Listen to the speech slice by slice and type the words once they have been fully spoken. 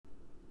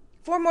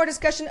For more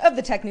discussion of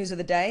the tech news of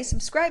the day,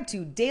 subscribe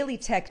to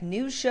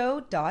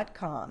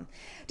dailytechnewsshow.com.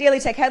 Daily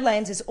Tech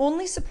Headlines is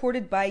only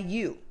supported by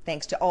you,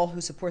 thanks to all who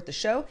support the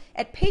show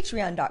at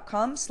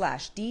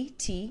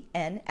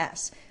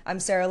patreon.com/DTNS. I'm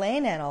Sarah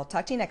Lane, and I'll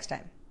talk to you next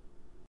time.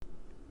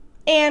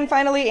 And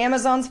finally,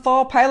 Amazon's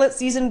fall pilot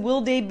season will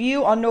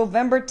debut on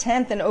November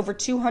 10th in over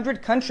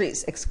 200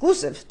 countries,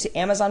 exclusive to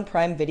Amazon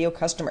Prime Video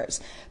customers.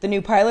 The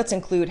new pilots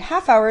include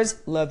Half Hours,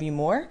 Love You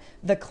More,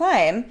 The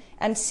Climb,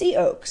 and Sea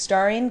Oak,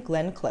 starring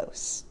Glenn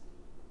Close.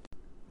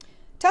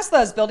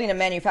 Tesla is building a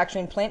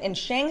manufacturing plant in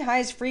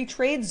Shanghai's free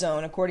trade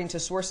zone, according to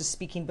sources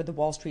speaking with the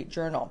Wall Street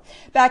Journal.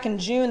 Back in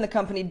June, the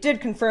company did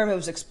confirm it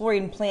was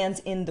exploring plans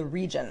in the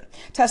region.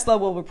 Tesla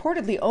will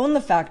reportedly own the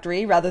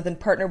factory rather than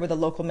partner with a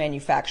local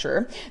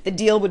manufacturer. The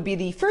deal would be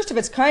the first of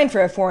its kind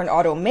for a foreign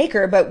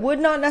automaker, but would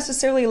not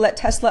necessarily let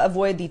Tesla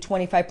avoid the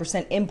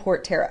 25%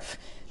 import tariff.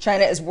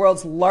 China is the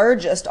world's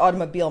largest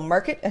automobile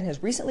market and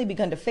has recently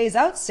begun to phase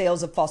out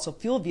sales of fossil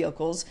fuel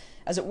vehicles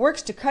as it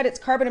works to cut its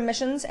carbon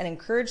emissions and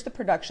encourage the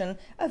production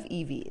of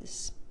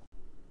EVs.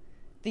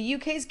 The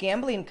UK's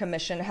Gambling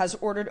Commission has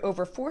ordered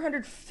over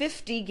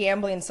 450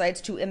 gambling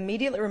sites to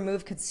immediately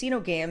remove casino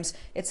games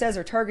it says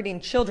are targeting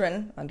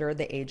children under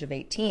the age of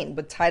 18,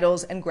 with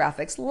titles and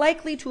graphics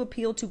likely to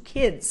appeal to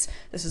kids.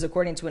 This is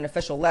according to an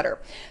official letter.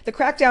 The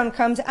crackdown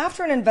comes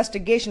after an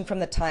investigation from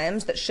The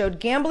Times that showed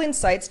gambling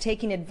sites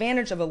taking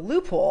advantage of a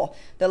loophole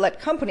that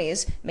let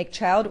companies make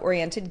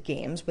child-oriented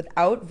games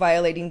without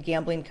violating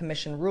Gambling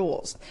Commission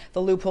rules.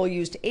 The loophole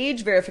used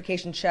age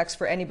verification checks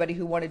for anybody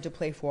who wanted to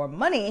play for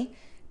money,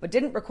 but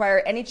didn't require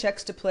any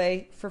checks to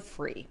play for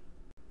free.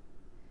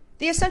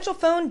 The Essential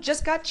phone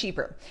just got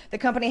cheaper. The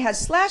company has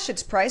slashed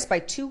its price by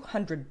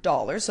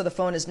 $200, so the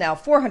phone is now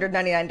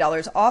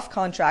 $499 off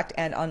contract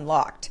and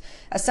unlocked.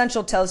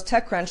 Essential tells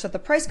TechCrunch that the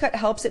price cut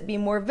helps it be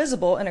more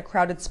visible in a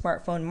crowded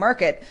smartphone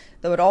market,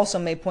 though it also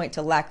may point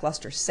to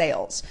lackluster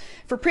sales.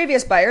 For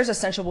previous buyers,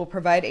 Essential will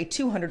provide a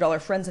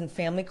 $200 friends and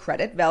family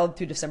credit valid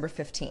through December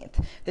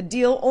 15th. The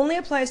deal only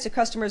applies to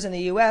customers in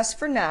the U.S.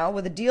 for now,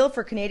 with a deal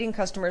for Canadian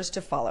customers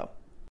to follow.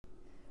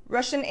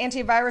 Russian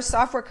antivirus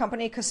software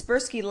company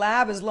Kaspersky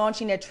Lab is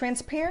launching a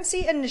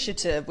transparency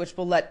initiative which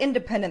will let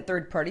independent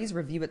third parties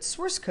review its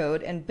source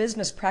code and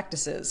business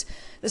practices.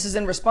 This is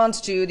in response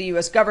to the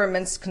U.S.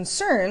 government's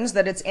concerns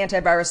that its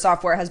antivirus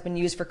software has been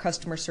used for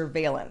customer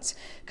surveillance.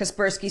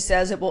 Kaspersky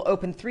says it will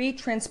open 3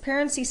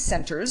 transparency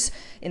centers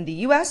in the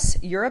U.S.,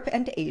 Europe,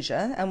 and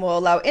Asia, and will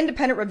allow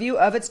independent review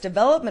of its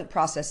development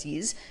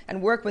processes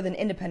and work with an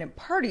independent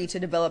party to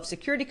develop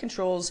security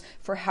controls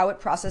for how it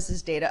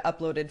processes data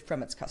uploaded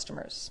from its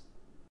customers.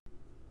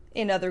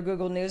 In other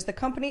Google news, the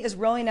company is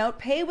rolling out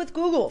Pay with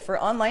Google for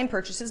online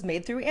purchases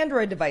made through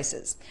Android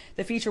devices.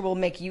 The feature will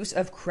make use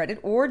of credit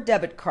or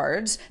debit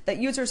cards that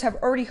users have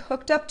already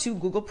hooked up to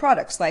Google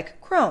products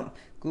like Chrome,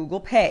 Google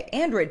Pay,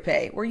 Android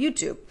Pay, or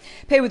YouTube.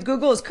 Pay with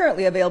Google is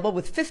currently available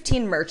with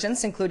 15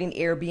 merchants, including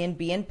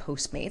Airbnb and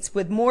Postmates,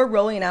 with more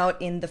rolling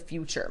out in the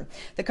future.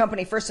 The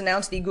company first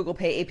announced the Google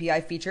Pay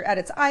API feature at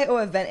its I/O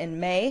event in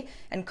May,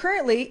 and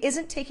currently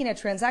isn't taking a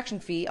transaction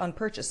fee on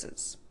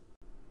purchases.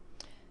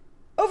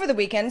 Over the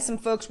weekend, some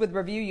folks with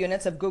review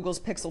units of Google's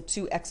Pixel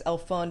 2 XL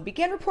phone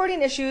began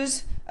reporting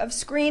issues of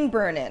screen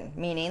burn-in,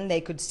 meaning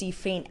they could see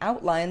faint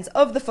outlines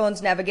of the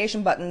phone's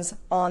navigation buttons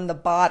on the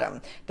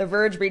bottom. The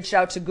Verge reached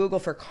out to Google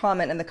for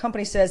comment, and the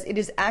company says it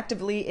is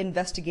actively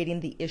investigating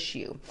the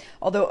issue.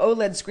 Although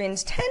OLED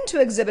screens tend to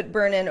exhibit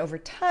burn-in over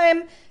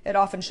time, it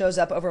often shows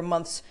up over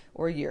months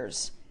or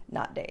years,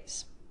 not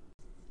days.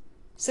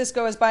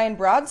 Cisco is buying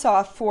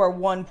BroadSoft for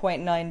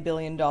 $1.9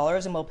 billion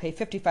and will pay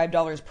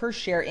 $55 per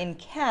share in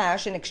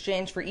cash in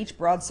exchange for each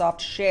BroadSoft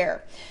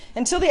share.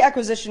 Until the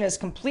acquisition is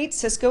complete,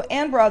 Cisco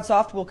and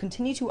BroadSoft will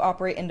continue to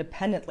operate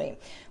independently.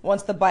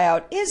 Once the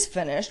buyout is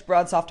finished,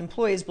 BroadSoft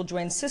employees will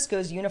join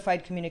Cisco's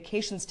Unified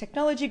Communications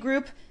Technology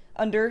Group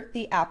under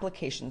the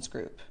Applications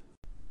Group.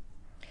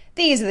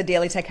 These are the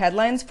Daily Tech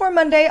Headlines for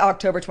Monday,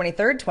 October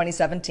 23rd,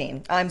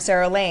 2017. I'm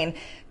Sarah Lane.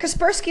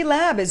 Kaspersky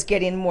Lab is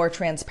getting more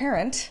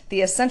transparent.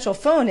 The Essential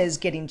phone is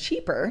getting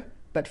cheaper.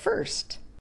 But first...